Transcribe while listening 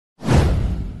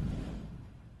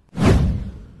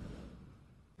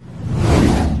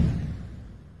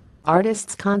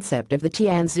Artist's concept of the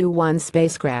Tianzhou-1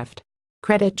 spacecraft.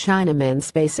 Credit China Men's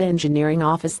Space Engineering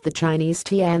Office. The Chinese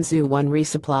Tianzhou-1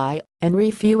 resupply and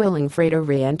refueling freighter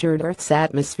re-entered Earth's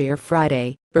atmosphere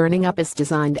Friday, burning up as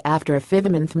designed after a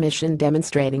 5-month mission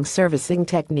demonstrating servicing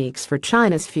techniques for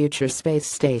China's future space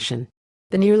station.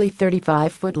 The nearly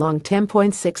 35-foot-long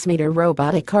 10.6-meter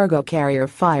robotic cargo carrier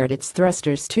fired its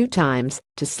thrusters 2 times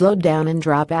to slow down and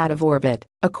drop out of orbit,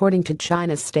 according to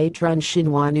China's state-run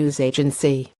Xinhua news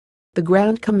agency. The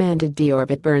ground-commanded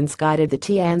deorbit burns guided the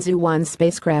Tianzhou-1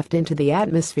 spacecraft into the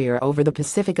atmosphere over the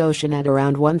Pacific Ocean at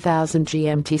around 1000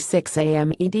 GMT 6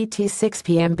 a.m. EDT 6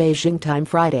 p.m. Beijing time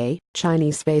Friday,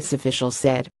 Chinese space officials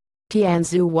said.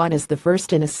 Tianzhou-1 is the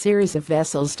first in a series of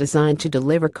vessels designed to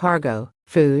deliver cargo,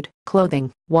 food,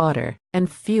 clothing, water, and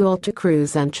fuel to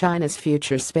crews on China's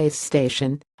future space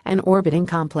station, an orbiting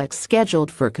complex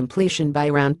scheduled for completion by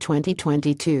around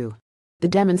 2022. The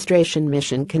demonstration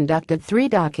mission conducted 3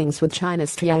 dockings with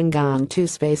China's Tiangong-2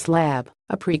 Space Lab,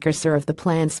 a precursor of the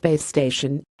planned space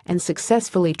station, and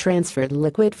successfully transferred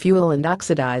liquid fuel and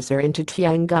oxidizer into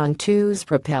Tiangong-2's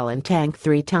propellant tank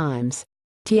 3 times.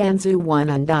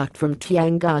 Tianzhou-1 undocked from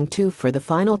Tiangong-2 for the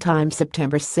final time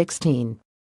September 16.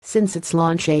 Since its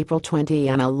launch April 20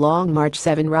 on a Long March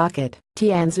 7 rocket,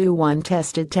 Tianzhou-1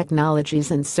 tested technologies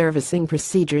and servicing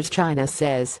procedures China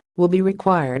says will be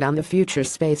required on the future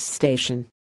space station.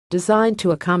 Designed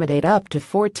to accommodate up to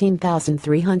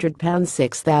 14,300 pounds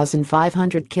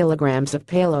 6,500 kilograms of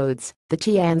payloads, the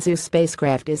Tianzhou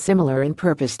spacecraft is similar in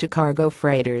purpose to cargo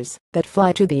freighters that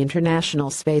fly to the International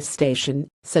Space Station,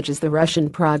 such as the Russian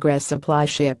Progress supply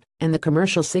ship and the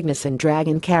commercial Cygnus and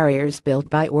Dragon carriers built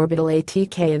by Orbital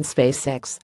ATK and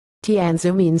SpaceX.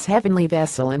 Tianzhou means heavenly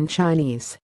vessel in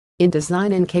Chinese. In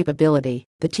design and capability,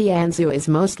 the Tianzhou is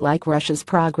most like Russia's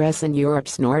Progress and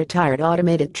Europe's Nord-tired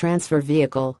automated transfer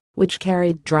vehicle, which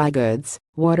carried dry goods,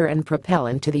 water and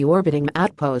propellant to the orbiting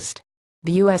outpost.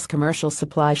 The U.S. commercial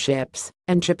supply ships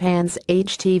and Japan's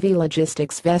HTV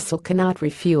logistics vessel cannot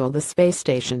refuel the space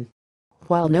station.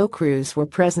 While no crews were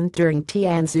present during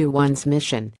Tianzhou-1's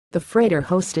mission, the freighter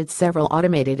hosted several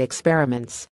automated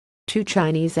experiments. 2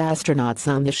 Chinese astronauts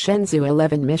on the Shenzhou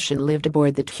 11 mission lived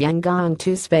aboard the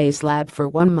Tiangong-2 Space Lab for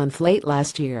 1 month late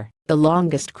last year, the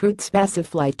longest crewed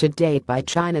spaceflight to date by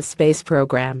China's space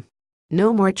program.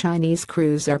 No more Chinese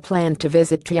crews are planned to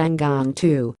visit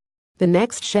Tiangong-2. The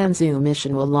next Shenzhou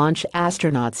mission will launch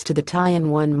astronauts to the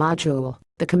Tian-1 module,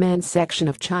 the command section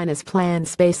of China's planned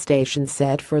space station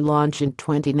set for launch in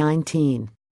 2019.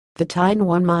 The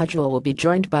Tian-1 module will be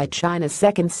joined by China's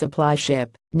second supply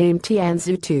ship, named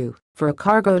Tianzhou-2, for a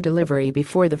cargo delivery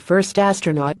before the first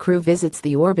astronaut crew visits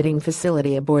the orbiting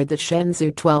facility aboard the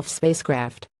Shenzhou 12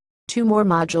 spacecraft. 2 more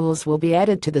modules will be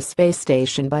added to the space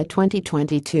station by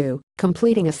 2022,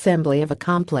 completing assembly of a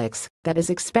complex that is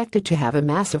expected to have a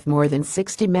mass of more than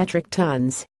 60 metric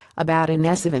tons, about an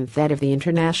 1/7 that of the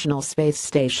International Space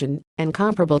Station, and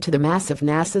comparable to the mass of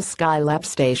NASA's Skylab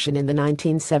station in the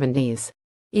 1970s.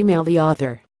 Email the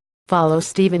author. Follow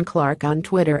Stephen Clark on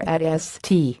Twitter at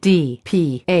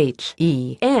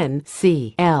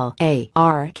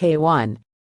STDPHENCLARK1.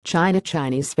 China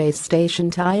Chinese Space Station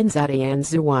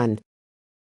Tianzhou-1.